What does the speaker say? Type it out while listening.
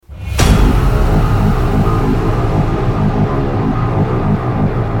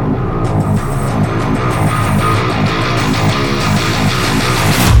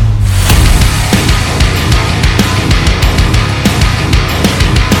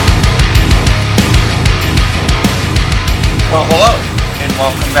Well, hello, and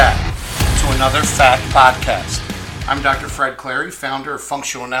welcome back to another Fact Podcast. I'm Dr. Fred Clary, founder of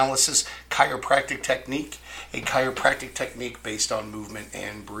Functional Analysis Chiropractic Technique, a chiropractic technique based on movement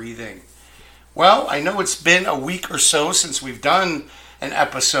and breathing. Well, I know it's been a week or so since we've done an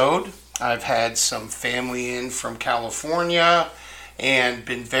episode. I've had some family in from California and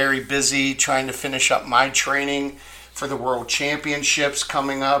been very busy trying to finish up my training for the World Championships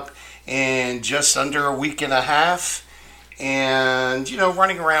coming up in just under a week and a half. And,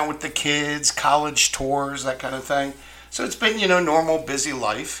 running around with the kids, college tours, that kind of thing. So it's been, normal, busy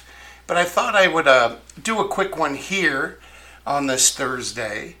life. But I thought I would do a quick one here on this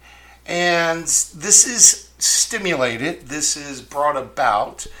Thursday. And this is stimulated, this is brought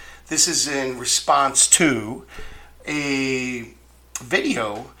about, this is in response to a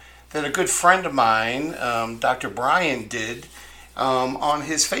video that a good friend of mine, Dr. Brian, did on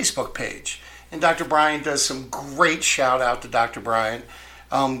his Facebook page. And Dr. Brian does some great shout out to Dr. Brian.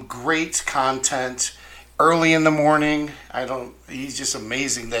 Great content early in the morning. He's just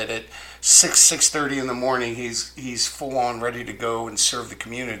amazing that at 6:30 in the morning he's full on ready to go and serve the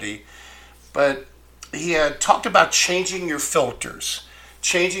community. But he talked about changing your filters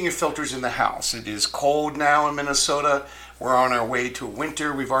in the house. It is cold now in Minnesota. We're on our way to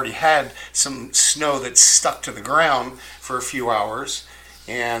winter. We've already had some snow that's stuck to the ground for a few hours.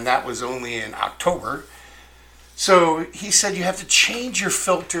 And that was only in October. So he said you have to change your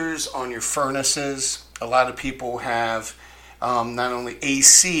filters on your furnaces. A lot of people have not only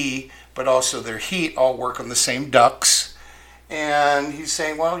AC, but also their heat all work on the same ducts. And he's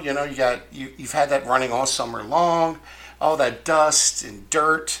saying, well, you've had that running all summer long, all that dust and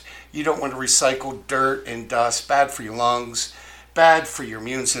dirt. You don't want to recycle dirt and dust. Bad for your lungs, bad for your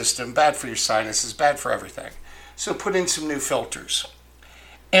immune system, bad for your sinuses, bad for everything. So put in some new filters.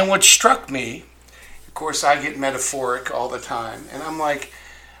 And what struck me, of course, I get metaphoric all the time, and I'm like,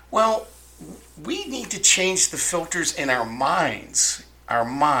 well, we need to change the filters in our minds,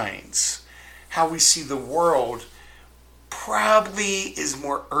 how we see the world probably is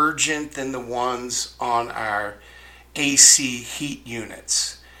more urgent than the ones on our AC heat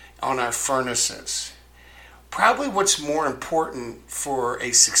units, on our furnaces. Probably what's more important for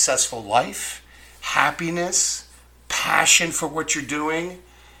a successful life, happiness, passion for what you're doing,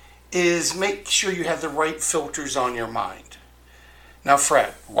 is make sure you have the right filters on your mind. Now,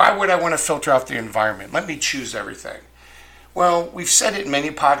 Fred, why would I want to filter out the environment? Let me choose everything. Well, we've said it in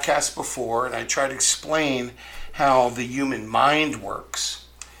many podcasts before, and I try to explain how the human mind works.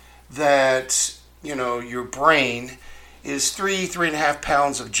 That, your brain is 3.5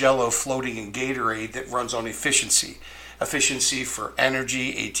 pounds of Jell-O floating in Gatorade that runs on efficiency. Efficiency for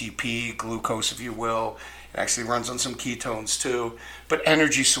energy, ATP, glucose, if you will. It actually runs on some ketones too, but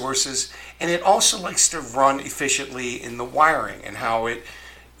energy sources. And it also likes to run efficiently in the wiring and how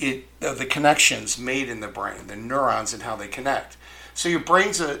the connections made in the brain, the neurons and how they connect. So your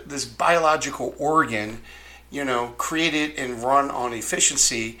brain's this biological organ, created and run on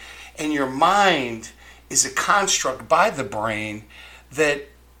efficiency, and your mind is a construct by the brain that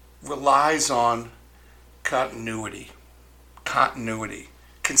relies on continuity.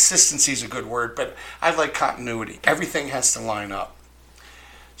 Consistency is a good word, but I like continuity. Everything has to line up.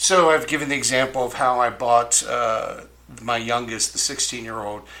 So I've given the example of how I bought my youngest, the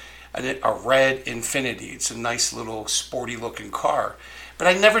 16-year-old, a red Infiniti. It's a nice little sporty looking car. But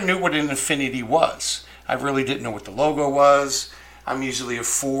I never knew what an Infiniti was. I really didn't know what the logo was. I'm usually a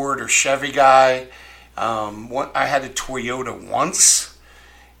Ford or Chevy guy. I had a Toyota once.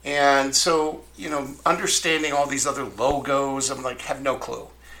 And so, understanding all these other logos, I'm like, have no clue.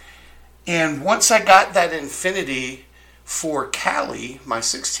 And once I got that Infiniti for Callie, my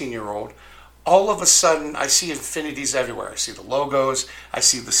 16-year-old, all of a sudden I see Infinitis everywhere. I see the logos, I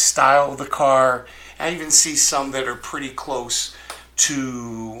see the style of the car, I even see some that are pretty close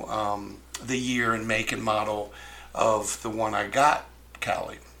to the year and make and model of the one I got,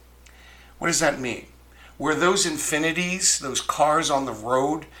 Callie. What does that mean? Were those Infinitis, those cars on the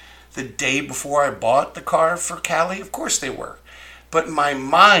road the day before I bought the car for Callie? Of course they were. But my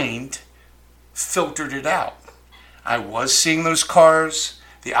mind filtered it out. I was seeing those cars.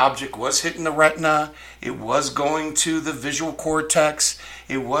 The object was hitting the retina. It was going to the visual cortex.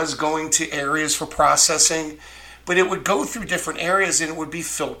 It was going to areas for processing. But it would go through different areas and it would be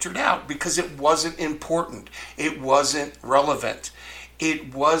filtered out because it wasn't important. It wasn't relevant. There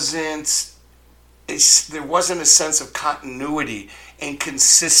wasn't a sense of continuity and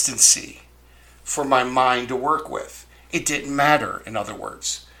consistency for my mind to work with. It didn't matter, in other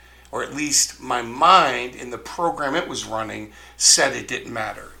words. Or at least my mind in the program it was running said it didn't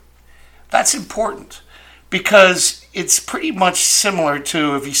matter. That's important because it's pretty much similar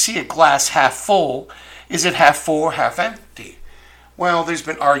to if you see a glass half full, is it half full or half empty? Well, there's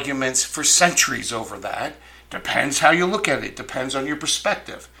been arguments for centuries over that. Depends how you look at it, depends on your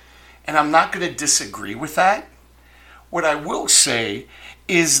perspective. And I'm not going to disagree with that. What I will say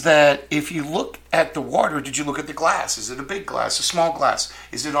is that if you look at the water, did you look at the glass? Is it a big glass, a small glass?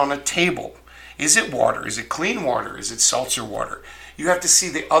 Is it on a table? Is it water? Is it clean water? Is it seltzer water? You have to see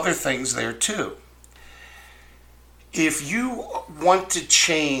the other things there too. If you want to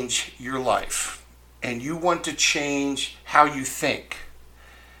change your life and you want to change how you think,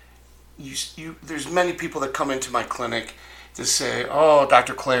 there's many people that come into my clinic to say, oh,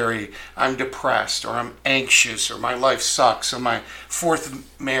 Dr. Clary, I'm depressed, or I'm anxious, or my life sucks, or my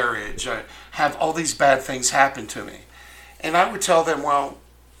fourth marriage, I have all these bad things happen to me. And I would tell them, well,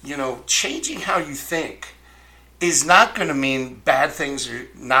 changing how you think is not going to mean bad things are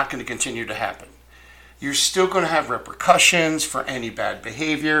not going to continue to happen. You're still going to have repercussions for any bad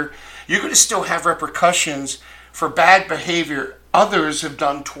behavior. You're going to still have repercussions for bad behavior others have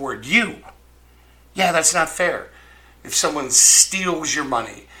done toward you. Yeah, that's not fair. If someone steals your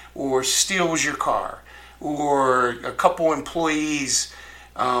money or steals your car, or a couple employees,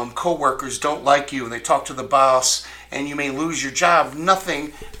 co-workers don't like you and they talk to the boss and you may lose your job,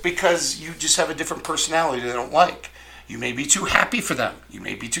 nothing, because you just have a different personality they don't like. You may be too happy for them. You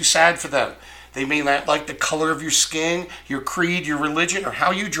may be too sad for them. They may not like the color of your skin, your creed, your religion, or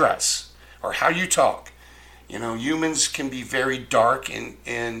how you dress, or how you talk. Humans can be very dark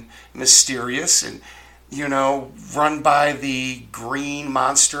and mysterious and, run by the green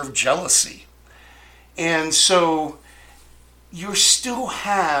monster of jealousy. And so you still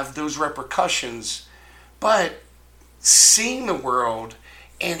have those repercussions, but seeing the world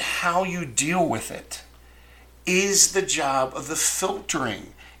and how you deal with it is the job of the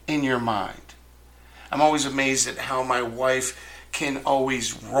filtering in your mind. I'm always amazed at how my wife can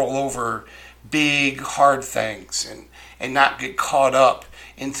always roll over big, hard things and not get caught up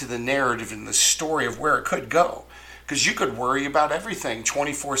into the narrative and the story of where it could go. Because you could worry about everything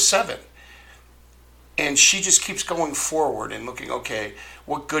 24/7. And she just keeps going forward and looking, okay,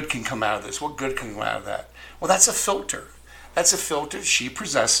 what good can come out of this? What good can come out of that? Well, that's a filter. That's a filter she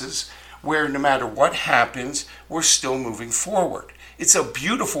possesses where no matter what happens, we're still moving forward. It's a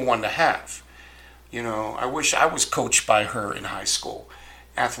beautiful one to have. I wish I was coached by her in high school,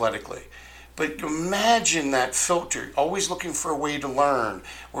 athletically. But imagine that filter, always looking for a way to learn.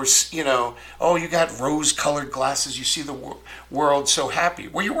 Or, oh, you got rose-colored glasses, you see the world so happy.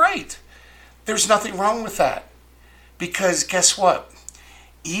 Well, you're right. There's nothing wrong with that. Because guess what?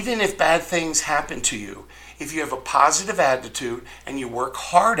 Even if bad things happen to you, if you have a positive attitude and you work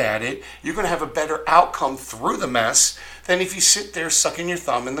hard at it, you're going to have a better outcome through the mess than if you sit there sucking your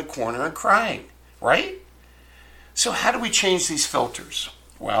thumb in the corner and crying, right? So how do we change these filters?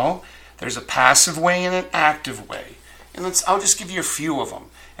 Well, there's a passive way and an active way. And I'll just give you a few of them.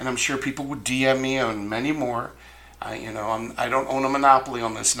 And I'm sure people would DM me on many more. I don't own a monopoly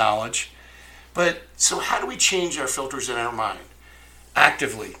on this knowledge. But so how do we change our filters in our mind?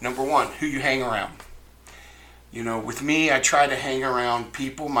 Actively, number one, who you hang around. With me, I try to hang around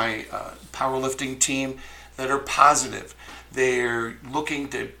people, my powerlifting team, that are positive. They're looking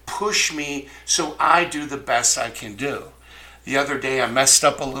to push me so I do the best I can do. The other day, I messed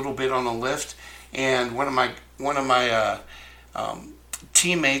up a little bit on a lift, and one of my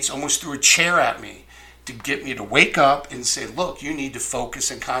teammates almost threw a chair at me to get me to wake up and say, look, you need to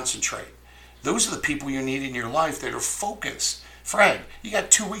focus and concentrate. Those are the people you need in your life that are focused. Fred, you got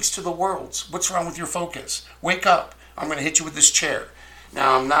 2 weeks to the Worlds. What's wrong with your focus? Wake up. I'm going to hit you with this chair.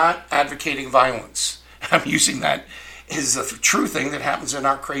 Now, I'm not advocating violence. I'm using that as a true thing that happens in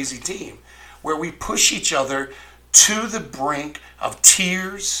our crazy team, where we push each other to the brink of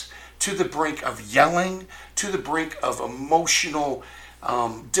tears, to the brink of yelling, to the brink of emotional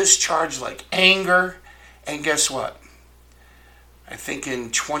discharge like anger. And guess what? I think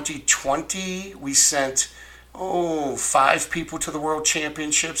in 2020, we sent, 5 people to the World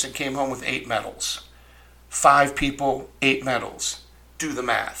Championships and came home with 8 medals. 5 people, 8 medals. Do the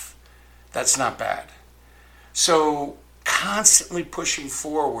math. That's not bad. So constantly pushing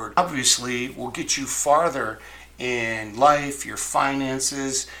forward, obviously, will get you farther in life, your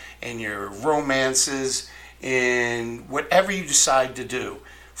finances, and your romances, in whatever you decide to do.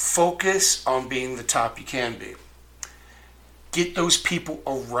 Focus on being the top you can be. Get those people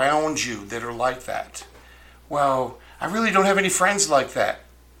around you that are like that. Well, I really don't have any friends like that.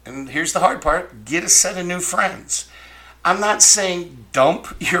 And here's the hard part. Get a set of new friends. I'm not saying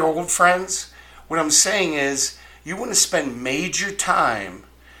dump your old friends. What I'm saying is you want to spend major time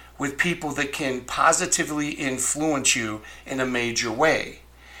with people that can positively influence you in a major way.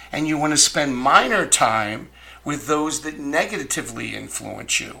 And you want to spend minor time with those that negatively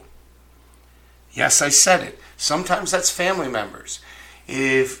influence you. Yes, I said it. Sometimes that's family members.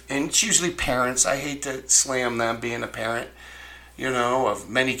 And it's usually parents. I hate to slam them being a parent, of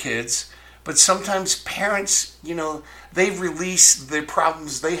many kids. But sometimes parents, they release the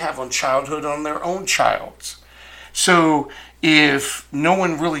problems they have on childhood on their own childs. So if no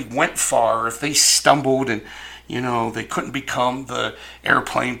one really went far, if they stumbled and, they couldn't become the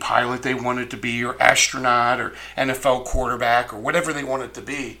airplane pilot they wanted to be, or astronaut, or NFL quarterback, or whatever they wanted to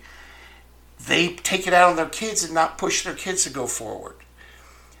be, they take it out on their kids and not push their kids to go forward.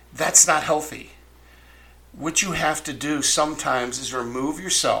 That's not healthy. What you have to do sometimes is remove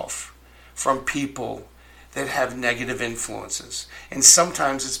yourself from people that have negative influences. And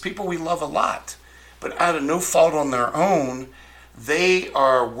sometimes it's people we love a lot, but out of no fault on their own, they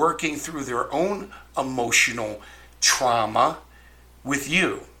are working through their own emotional trauma with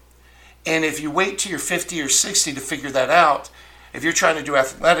you. And if you wait till you're 50 or 60 to figure that out, if you're trying to do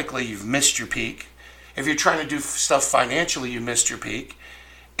athletically, you've missed your peak. If you're trying to do stuff financially, you missed your peak.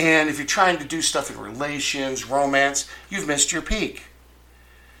 And if you're trying to do stuff in relations, romance, you've missed your peak.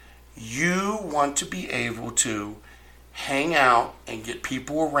 You want to be able to hang out and get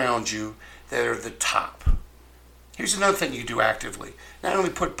people around you that are the top. Here's another thing you do actively. Not only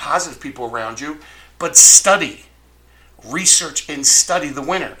put positive people around you, but study, research, and study the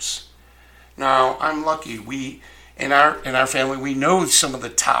winners. Now, I'm lucky. We, in our family, we know some of the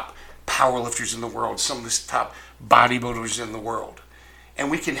top powerlifters in the world, some of the top bodybuilders in the world. And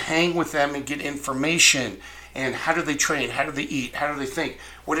we can hang with them and get information. And how do they train? How do they eat? How do they think?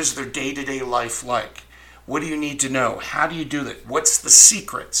 What is their day-to-day life like? What do you need to know? How do you do that? What's the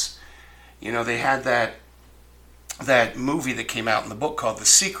secrets? They had that movie that came out in the book called The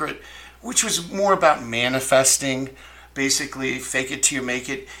Secret, which was more about manifesting, basically fake it till you make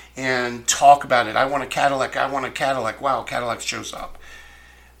it, and talk about it. I want a Cadillac. I want a Cadillac. Wow, Cadillac shows up.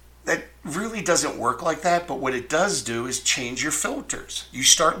 That really doesn't work like that, but what it does do is change your filters. You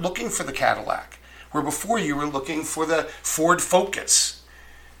start looking for the Cadillac, where before you were looking for the Ford Focus.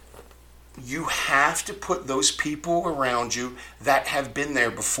 You have to put those people around you that have been there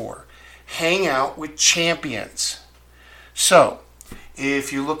before. Hang out with champions. So,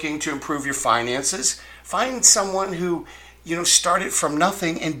 if you're looking to improve your finances, find someone who, started from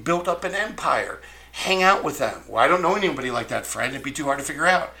nothing and built up an empire. Hang out with them. Well, I don't know anybody like that, Fred. It'd be too hard to figure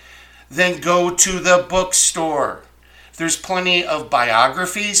out. Then go to the bookstore. There's plenty of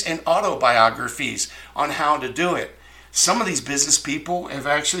biographies and autobiographies on how to do it. Some of these business people have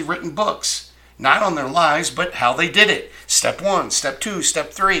actually written books, not on their lives, but how they did it. Step 1, step 2,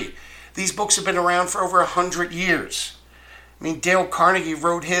 step 3. These books have been around for over 100 years. I mean, Dale Carnegie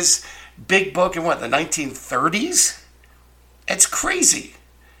wrote his big book in the 1930s? It's crazy.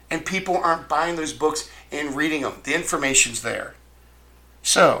 And people aren't buying those books and reading them. The information's there.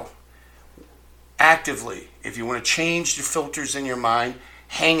 So, actively, if you want to change the filters in your mind,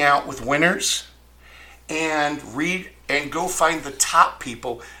 hang out with winners and read and go find the top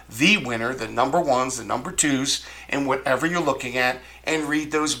people, the winner, the number ones, the number twos, and whatever you're looking at, and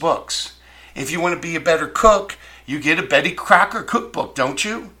read those books. If you want to be a better cook, you get a Betty Crocker cookbook, don't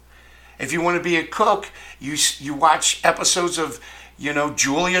you? If you want to be a cook, you watch episodes of,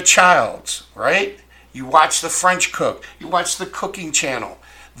 Julia Childs, right? You watch The French Cook. You watch the Cooking Channel.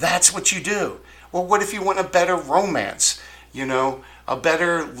 That's what you do. Well, what if you want a better romance? A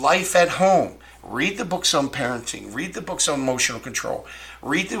better life at home? Read the books on parenting. Read the books on emotional control.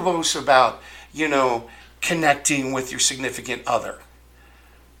 Read the books about, connecting with your significant other.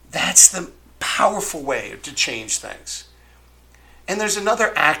 That's the powerful way to change things. And there's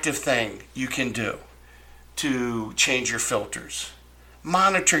another active thing you can do to change your filters.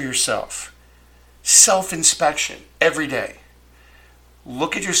 Monitor yourself. Self-inspection every day.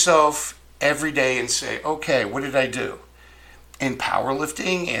 Look at yourself every day and say, okay, what did I do? In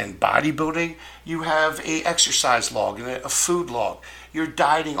powerlifting and bodybuilding, you have an exercise log and a food log. You're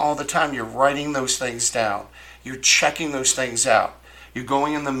dieting all the time. You're writing those things down. You're checking those things out. You're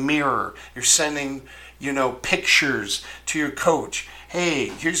going in the mirror. You're sending, pictures to your coach. Hey,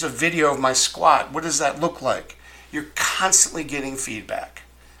 here's a video of my squat. What does that look like? You're constantly getting feedback.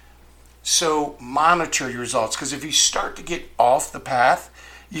 So monitor your results, because if you start to get off the path,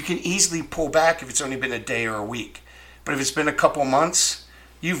 you can easily pull back if it's only been a day or a week. But if it's been a couple months,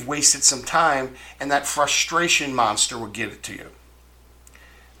 you've wasted some time, and that frustration monster will get it to you.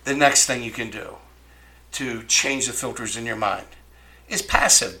 The next thing you can do to change the filters in your mind is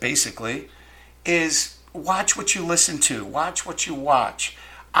passive, basically, is watch what you listen to, watch what you watch.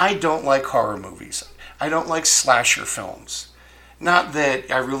 I don't like horror movies. I don't like slasher films. Not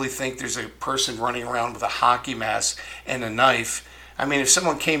that I really think there's a person running around with a hockey mask and a knife. I mean, if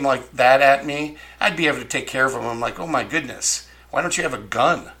someone came like that at me, I'd be able to take care of them. I'm like, oh my goodness, why don't you have a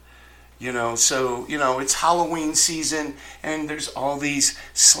gun? So, it's Halloween season and there's all these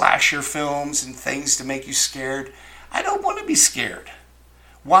slasher films and things to make you scared. I don't want to be scared.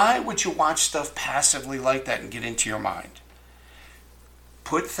 Why would you watch stuff passively like that and get into your mind?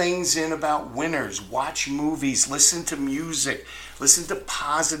 Put things in about winners, watch movies, listen to music, listen to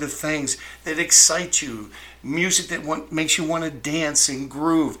positive things that excite you, music that makes you want to dance and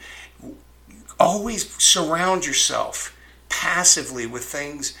groove. Always surround yourself passively with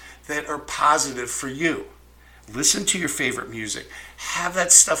things that are positive for you. Listen to your favorite music. Have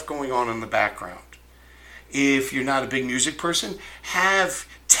that stuff going on in the background. If you're not a big music person, have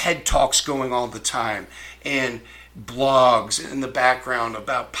TED Talks going all the time and blogs in the background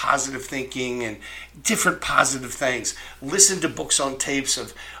about positive thinking and different positive things. Listen to books on tapes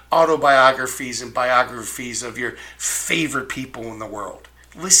of autobiographies and biographies of your favorite people in the world.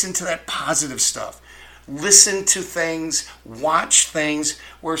 Listen to that positive stuff. Listen to things, watch things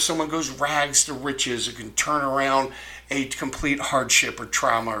where someone goes rags to riches or can turn around a complete hardship or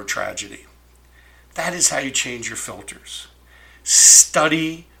trauma or tragedy. That is how you change your filters.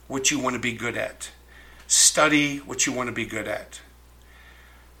 Study what you want to be good at. Study what you want to be good at.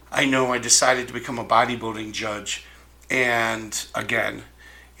 I know I decided to become a bodybuilding judge, and it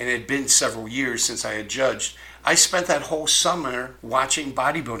had been several years since I had judged. I spent that whole summer watching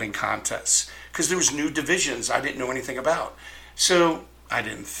bodybuilding contests because there was new divisions I didn't know anything about. So I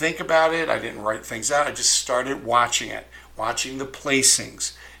didn't think about it. I didn't write things out. I just started watching it, watching the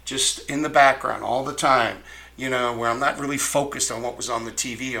placings, just in the background all the time, where I'm not really focused on what was on the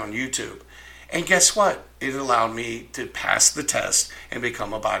TV on YouTube. And guess what? It allowed me to pass the test and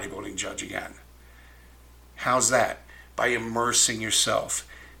become a bodybuilding judge again. How's that? By immersing yourself.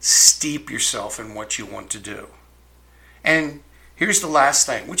 Steep yourself in what you want to do. And here's the last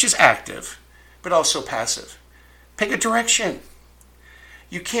thing, which is active, but also passive. Pick a direction.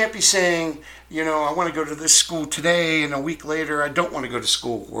 You can't be saying, I want to go to this school today and a week later I don't want to go to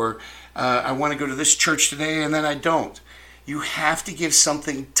school. Or I want to go to this church today and then I don't. You have to give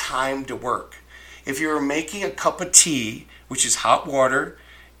something time to work. If you're making a cup of tea, which is hot water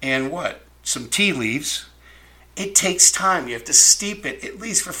and some tea leaves, it takes time. You have to steep it at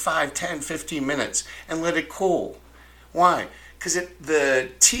least for 5, 10, 15 minutes and let it cool. Why? Because the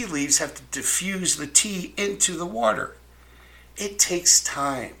tea leaves have to diffuse the tea into the water. It takes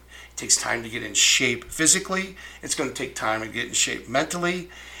time. It takes time to get in shape physically. It's going to take time to get in shape mentally.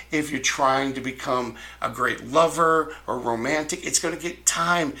 If you're trying to become a great lover or romantic, it's going to get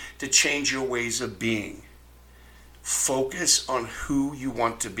time to change your ways of being. Focus on who you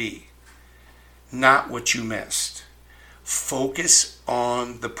want to be, not what you missed. Focus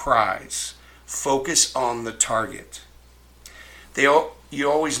on the prize. Focus on the target.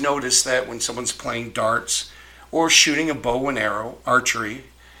 You always notice that when someone's playing darts or shooting a bow and arrow, archery,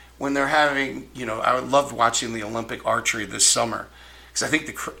 when they're having, I loved watching the Olympic archery this summer because I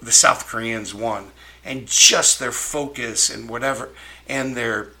think the South Koreans won, and just their focus and whatever, and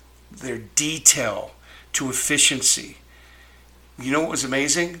their detail to efficiency. You know what was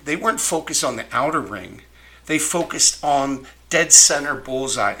amazing? They weren't focused on the outer ring. They focused on dead center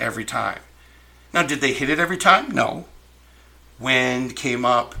bullseye every time. Now, did they hit it every time? No. Wind came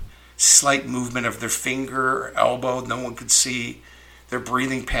up, slight movement of their finger or elbow, no one could see. Their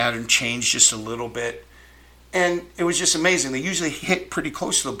breathing pattern changed just a little bit. And it was just amazing. They usually hit pretty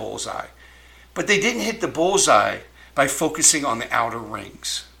close to the bullseye. But they didn't hit the bullseye by focusing on the outer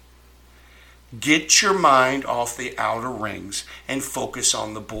rings. Get your mind off the outer rings and focus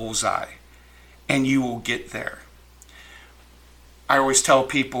on the bullseye, and you will get there. I always tell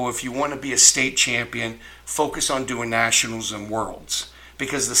people, if you want to be a state champion, focus on doing nationals and worlds,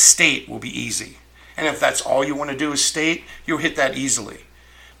 because the state will be easy. And if that's all you want to do is state, you'll hit that easily.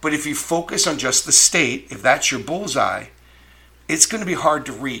 But if you focus on just the state, if that's your bullseye, it's going to be hard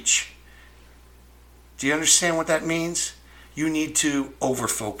to reach. Do you understand what that means? You need to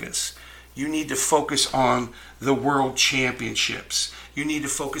overfocus. You need to focus on the world championships. You need to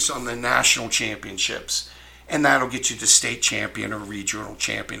focus on the national championships. And that'll get you to state champion or regional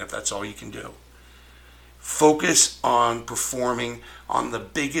champion if that's all you can do. Focus on performing on the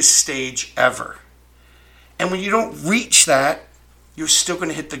biggest stage ever. And when you don't reach that, you're still going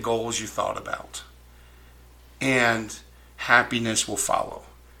to hit the goals you thought about. And happiness will follow.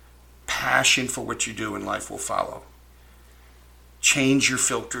 Passion for what you do in life will follow. Change your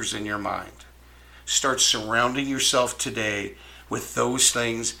filters in your mind. Start surrounding yourself today with those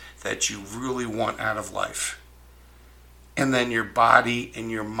things that you really want out of life. And then your body and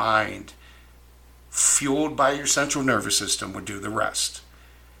your mind, fueled by your central nervous system, would do the rest.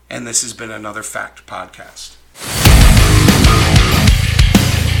 And this has been another Fact Podcast.